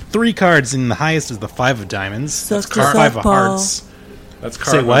 3 cards, and the highest is the 5 of Diamonds. Sucks That's to suck, 5 of Paul. Hearts. That's Say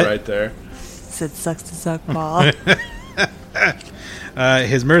karma what? right there. Said sucks to suck, Paul.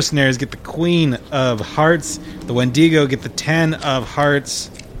 His mercenaries get the Queen of Hearts. The Wendigo get the 10 of Hearts.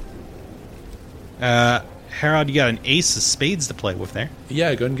 Harold, you got an Ace of Spades to play with there. Yeah,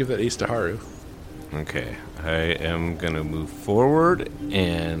 go ahead and give that ace to Haru. Okay, I am going to move forward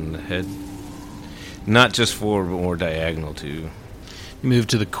and head not just forward, but more diagonal too. You move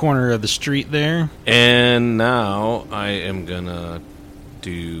to the corner of the street there. And now I am going to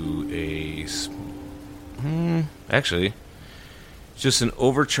do actually, just an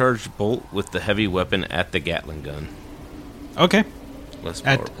overcharged bolt with the heavy weapon at the Gatling gun. Okay. Less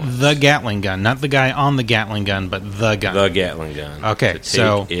power At points. the Gatling gun. Not the guy on the Gatling gun, but the gun. The Gatling gun. Okay, to take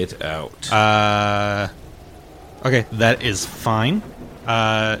so- it out. Okay, that is fine.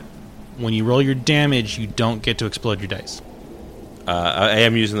 When you roll your damage, you don't get to explode your dice. I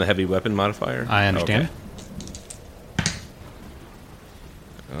am using the heavy weapon modifier. I understand. Okay.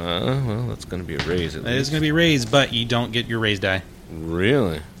 Well, that's going to be a raise at It is least. going to be raised, but you don't get your raised die.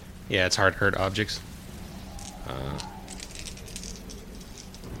 Really? Yeah, it's hard to hurt objects.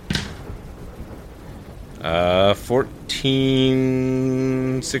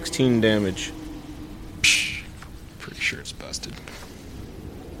 14, 16 damage. Pretty sure it's busted.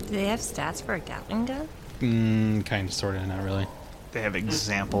 Do they have stats for a Gatling gun? Kind of, sort of, not really. They have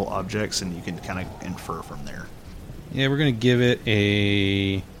example objects, and you can kind of infer from there. Yeah, we're going to give it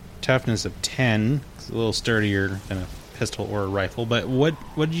a toughness of 10. It's a little sturdier than a pistol or a rifle. But what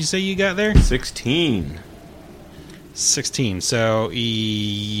did you say you got there? 16. 16. So,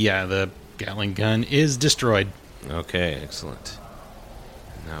 yeah, the Gatling gun is destroyed. Okay, excellent.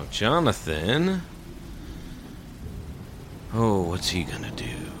 Now, Jonathan. Oh, what's he going to do?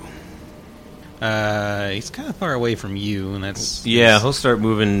 He's kind of far away from you, and that's... Yeah, he'll start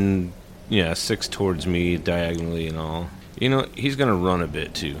moving, 6 towards me diagonally and all. You know, he's going to run a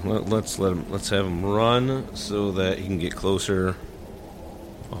bit too. Let's have him run so that he can get closer.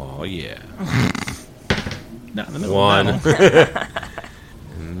 Oh yeah. Not in the middle 1. of battle.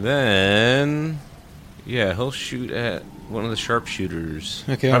 And then he'll shoot at one of the sharpshooters.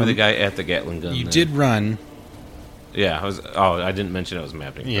 Okay, Probably the guy at the Gatling gun. You then. did run. Yeah, I didn't mention I was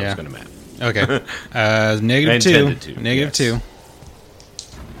mapping. I Yeah. was going to map. Okay. I -2. intended to, yes. -2.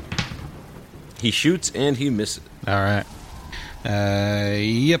 He shoots and he misses. All right.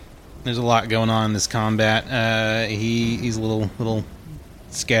 Yep. There's a lot going on in this combat. He's a little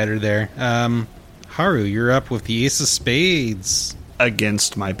scattered there. Haru, you're up with the Ace of Spades.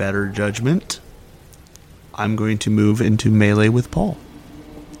 Against my better judgment, I'm going to move into melee with Paul.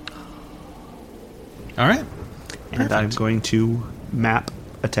 All right. And I'm going to map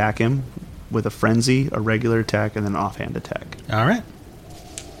attack him with a frenzy, a regular attack, and then an offhand attack. All right.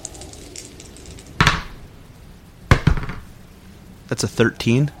 That's a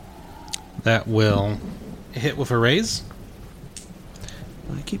 13. That will hit with a raise.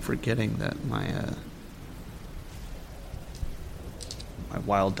 I keep forgetting that my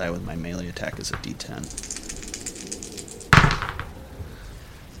wild die with my melee attack is a D10.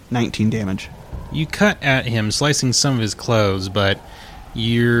 19 damage. You cut at him, slicing some of his clothes, but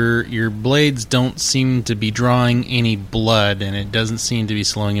Your blades don't seem to be drawing any blood, and it doesn't seem to be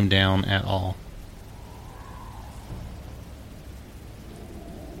slowing him down at all.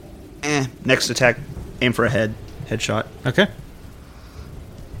 Next attack, aim for a headshot. Okay.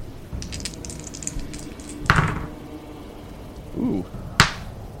 Ooh.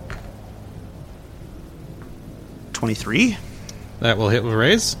 23. That will hit with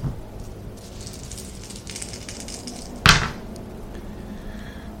raise.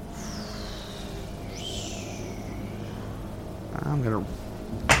 I'm gonna.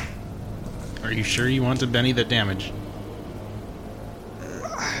 Are you sure you want to Benny the damage?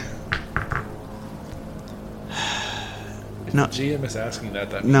 No. GM is asking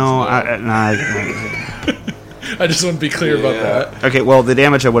that. Means No, no. I just want to be clear about that. Okay, well, the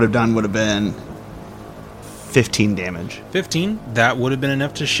damage I would have done would have been 15 damage. 15. That would have been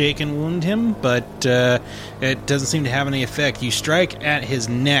enough to shake and wound him, but it doesn't seem to have any effect. You strike at his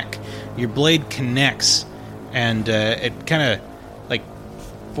neck. Your blade connects, and it kind of like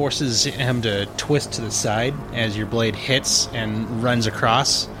forces him to twist to the side as your blade hits and runs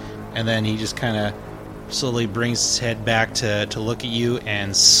across, and then he just kind of slowly brings his head back to look at you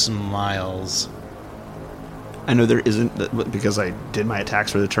and smiles. I know there isn't, because I did my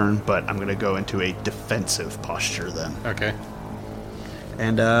attacks for the turn, but I'm going to go into a defensive posture then. Okay.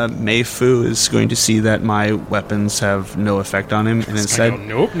 And Mei Fu is going to see that my weapons have no effect on him, and instead,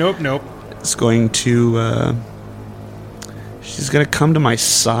 Nope. it's going to. She's going to come to my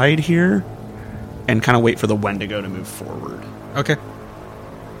side here and kind of wait for the Wendigo to move forward. Okay.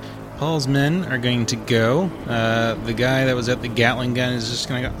 Paul's men are going to go. The guy that was at the Gatling gun is just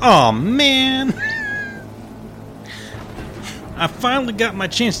going to go, "Oh, man! I finally got my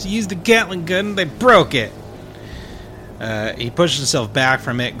chance to use the Gatling gun, and they broke it." He pushes himself back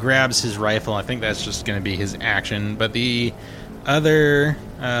from it, grabs his rifle. I think that's just going to be his action. But the other...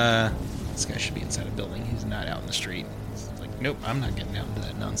 this guy should be inside a building. He's not out in the street. It's like, nope, I'm not getting out into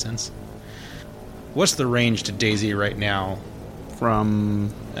that nonsense. What's the range to Daisy right now?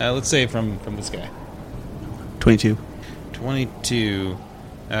 From Let's say from this guy. 22. 22.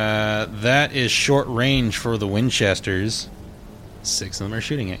 That is short range for the Winchesters. 6 of them are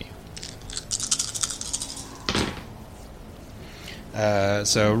shooting at you.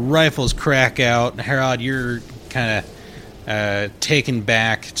 So rifles crack out. Herod, you're kind of taken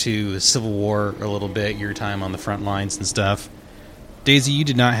back to the Civil War a little bit, your time on the front lines and stuff. Daisy, you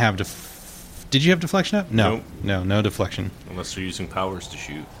did not have did you have deflection up? No. Nope. No deflection. Unless they're using powers to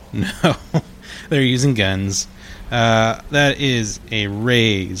shoot. No. They're using guns. That is a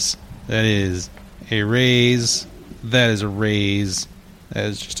raise. That is a raise. That is a raise. That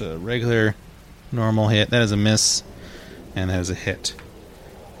is just a regular, normal hit. That is a miss. And that is a hit.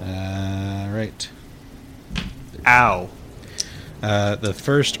 Right. Ow. The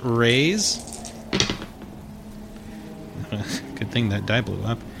first raise. Good thing that die blew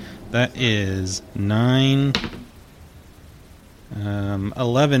up. That is 9...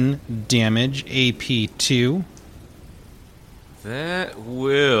 11 damage, AP 2. That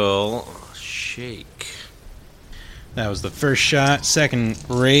will shake. That was the first shot. Second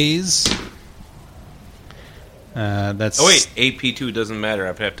raise. That's. Oh wait, AP2 doesn't matter.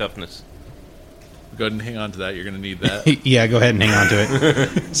 I have toughness. Go ahead and hang on to that. You're going to need that. Yeah, go ahead and hang on to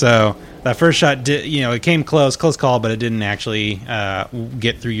it. So that first shot did, it came close call, but it didn't actually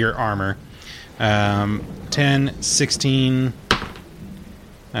get through your armor. 10, 16,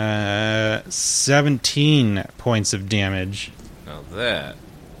 17 points of damage. Now that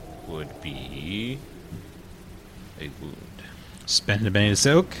would be a wound. Spend a Benny to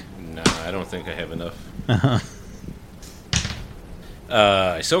soak. No, I don't think I have enough. Uh-huh.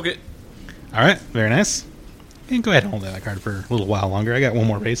 I soak it. All right, very nice. You can go ahead and hold that card for a little while longer. I got one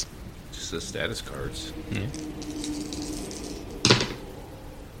more raise. Just the status cards. Yeah.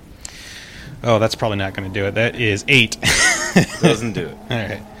 Oh, that's probably not going to do it. That is 8. Doesn't do it. All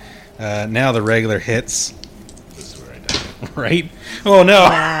right. Now the regular hits. This is where I die. Right? Oh, no.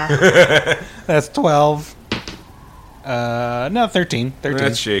 Ah. That's 12. No, 13. 13.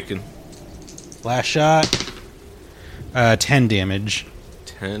 That's shaking. Last shot. 10 damage.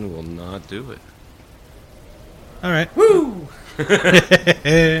 10 will not do it. All right. Woo!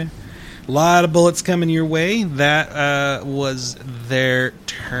 A lot of bullets coming your way. That was their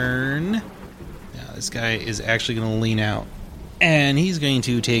turn. Now this guy is actually going to lean out. And he's going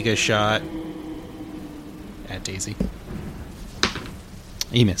to take a shot at Daisy.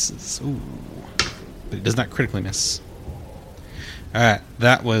 He misses. Ooh. But he does not critically miss. Alright,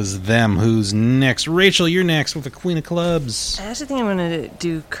 that was them. Who's next? Rachel, you're next with the Queen of Clubs. I actually think I'm going to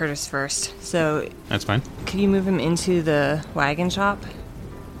do Curtis first. So That's fine. could you move him into the wagon shop?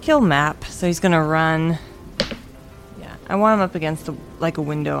 Kill map. So he's gonna run. Yeah, I want him up against a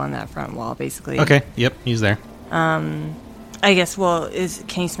window on that front wall, basically. Okay. Yep. He's there. I guess. Well,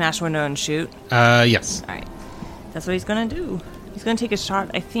 can he smash a window and shoot? Yes. All right. That's what he's gonna do. He's gonna take a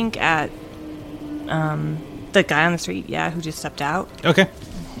shot, I think, at the guy on the street. Yeah, who just stepped out. Okay.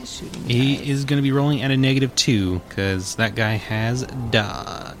 He's shooting. He is going to be rolling at a -2 because that guy has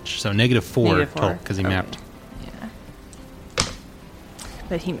dodge. So -4 total because he mapped. Yeah.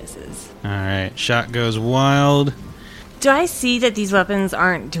 But he misses. All right. Shot goes wild. Do I see that these weapons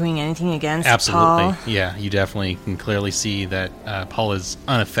aren't doing anything against Absolutely. Paul? Yeah, you definitely can clearly see that Paul is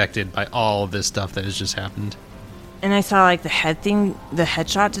unaffected by all of this stuff that has just happened. And I saw like the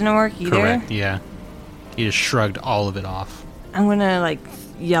headshot didn't work either. Correct. Yeah. He just shrugged all of it off. I'm gonna like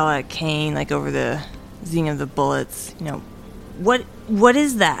yell at Kane like over the zing of the bullets. What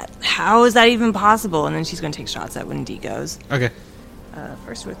is that? How is that even possible? And then she's gonna take shots at Wendigos. Okay.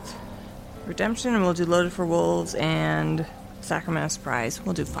 First with Redemption, and we'll do Loaded for Wolves and Sacrament of Surprise.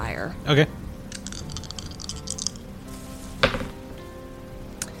 We'll do Fire. Okay.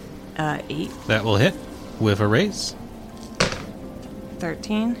 8, That will hit with a raise.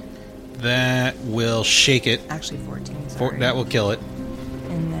 13, That will shake it. actually 14. Sorry. That will kill it.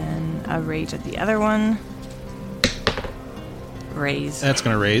 And then a rage at the other one. Raise. That's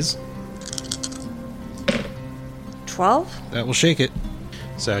going to raise. 12. That will shake it.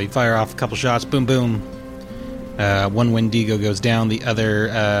 So you fire off a couple shots. Boom, boom. One Wendigo goes down. The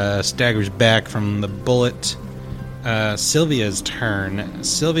other staggers back from the bullet. Sylvia's turn.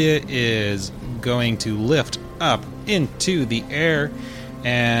 Sylvia is going to lift up into the air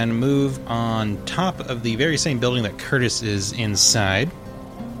and move on top of the very same building that Curtis is inside.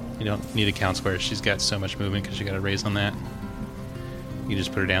 You don't need to count squares. She's got so much movement because she got a raise on that. You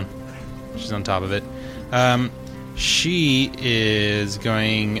just put her down. She's on top of it. She is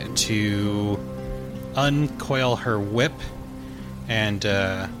going to uncoil her whip, and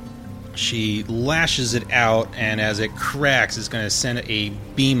she lashes it out, and as it cracks, it's going to send a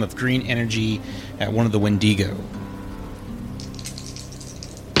beam of green energy at one of the Wendigo.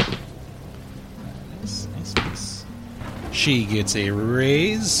 Nice. She gets a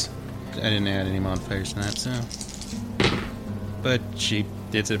raise. I didn't add any modifiers to that, so... But she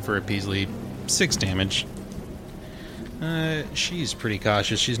hits it for a Peasley 6 damage. She's pretty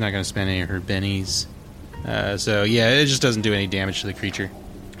cautious. She's not going to spend any of her bennies. So, yeah, it just doesn't do any damage to the creature.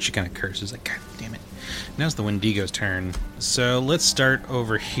 She kind of curses, like, God damn it. Now it's the Wendigo's turn. So, let's start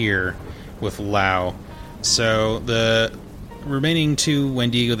over here with Lau. So, the remaining 2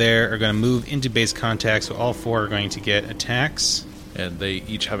 Wendigo there are going to move into base contact, so all 4 are going to get attacks. And they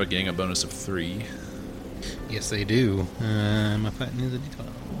each have a gang of bonus of 3. Yes, they do. My button is a D12.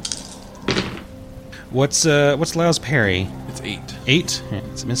 What's Lau's parry? It's 8. 8. Yeah,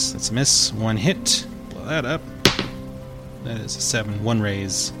 it's a miss. That's a miss. 1 hit. Blow that up. That is a 7. 1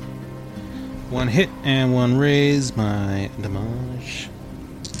 raise. 1 hit and 1 raise. My damage.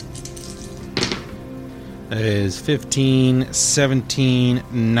 That is 15, 17,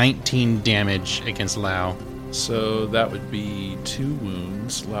 19 damage against Lau. So that would be 2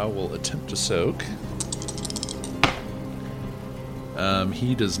 wounds. Lau will attempt to soak.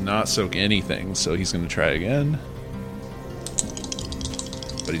 He does not soak anything, so he's going to try again.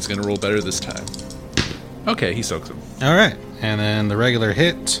 But he's going to roll better this time. Okay, he soaks him. Alright, and then the regular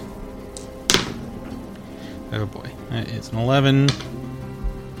hit. Oh boy, that is an 11.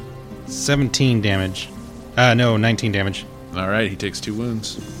 17 damage. No, 19 damage. Alright, he takes 2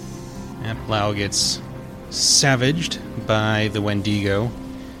 wounds. And Lau gets savaged by the Wendigo. I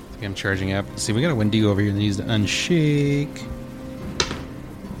think I'm charging up. See, we got a Wendigo over here that needs to unshake.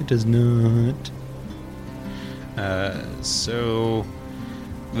 It does not. So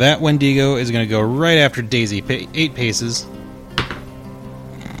that Wendigo is going to go right after Daisy. 8 paces.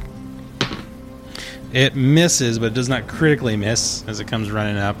 It misses, but it does not critically miss as it comes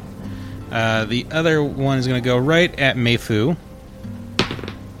running up. The other one is going to go right at Meifu.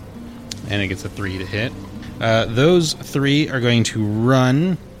 And it gets a 3 to hit. Those 3 are going to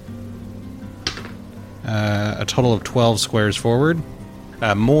run a total of 12 squares forward.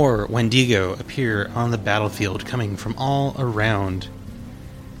 More Wendigo appear on the battlefield, coming from all around.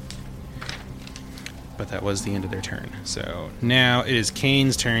 But that was the end of their turn. So now it is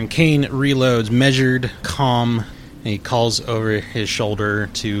Kane's turn. Kane reloads, measured, calm, and he calls over his shoulder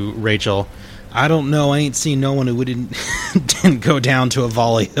to Rachel. I don't know, I ain't seen no one who didn't go down to a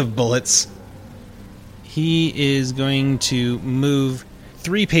volley of bullets. He is going to move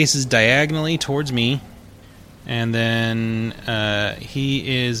 3 paces diagonally towards me. And then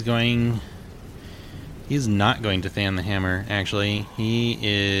he is going He's not going to fan the hammer, actually. He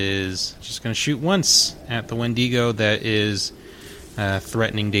is just going to shoot once at the Wendigo that is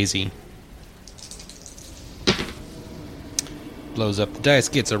threatening Daisy. Blows up the dice,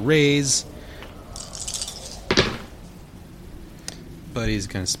 gets a raise. But he's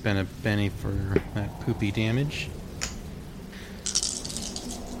going to spend a penny for that poopy damage.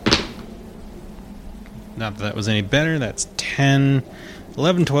 Not that that was any better. That's 10,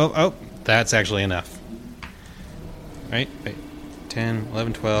 11, 12. Oh, that's actually enough. Right? Wait. 10,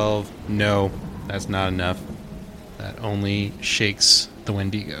 11, 12. No, that's not enough. That only shakes the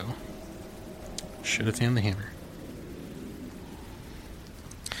Wendigo. Should have fanned the hammer.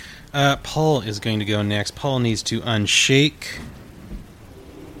 Paul is going to go next. Paul needs to unshake.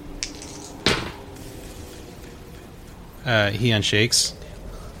 He unshakes.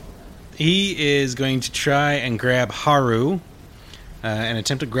 He is going to try and grab Haru and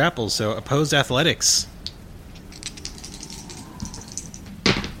attempt to grapple, so opposed athletics.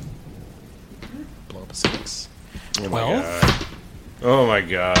 Blow up a 6. 12. Oh my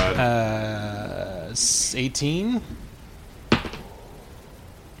god. 18.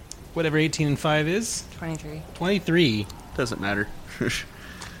 Whatever 18 and 5 is. 23. 23. Doesn't matter. I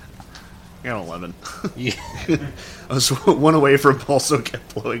got 11. Yeah. I was one away from also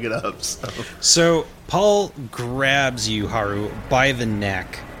kept blowing it up. So Paul grabs you, Haru, by the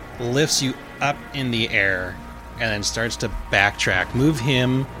neck, lifts you up in the air, and then starts to backtrack. Move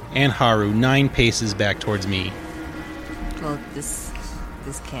him and Haru 9 paces back towards me. Well, this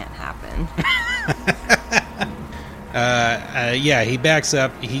can't happen. Yeah, he backs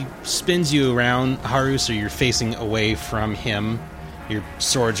up. He spins you around, Haru, so you're facing away from him. Your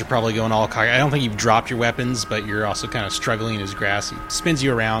swords are probably going all cocked. I don't think you've dropped your weapons, but you're also kind of struggling in his grasp. He spins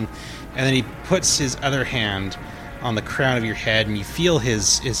you around, and then he puts his other hand on the crown of your head, and you feel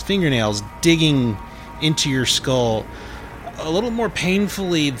his fingernails digging into your skull a little more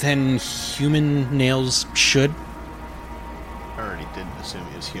painfully than human nails should. I already didn't assume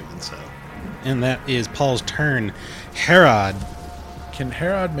he was human, so... And that is Paul's turn. Herod. Can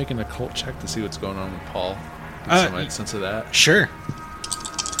Herod make an occult check to see what's going on with Paul? Get some sense of that. Sure.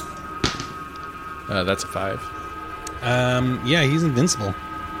 That's a 5. Yeah, he's invincible.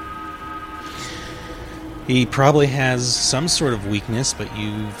 He probably has some sort of weakness, but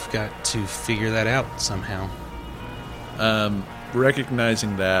you've got to figure that out somehow.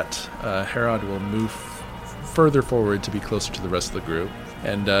 Recognizing that, Herod will move further forward to be closer to the rest of the group,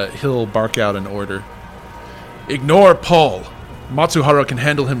 and he'll bark out an order. Ignore Paul. Matsuhara can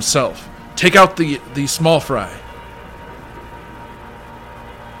handle himself. Take out the small fry.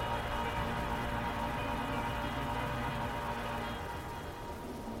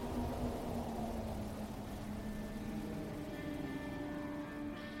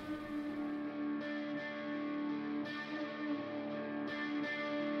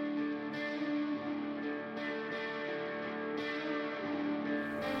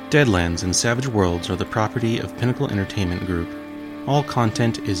 Deadlands and Savage Worlds are the property of Pinnacle Entertainment Group. All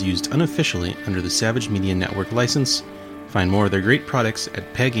content is used unofficially under the Savage Media Network license. Find more of their great products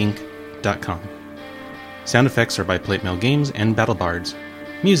at peginc.com. Sound effects are by Plate Mail Games and Battle Bards.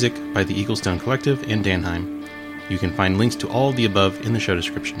 Music by the Eaglestone Collective and Danheim. You can find links to all of the above in the show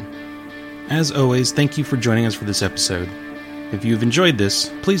description. As always, thank you for joining us for this episode. If you've enjoyed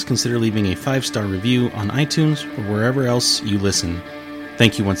this, please consider leaving a 5-star review on iTunes or wherever else you listen.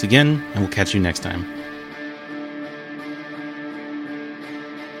 Thank you once again, and we'll catch you next time.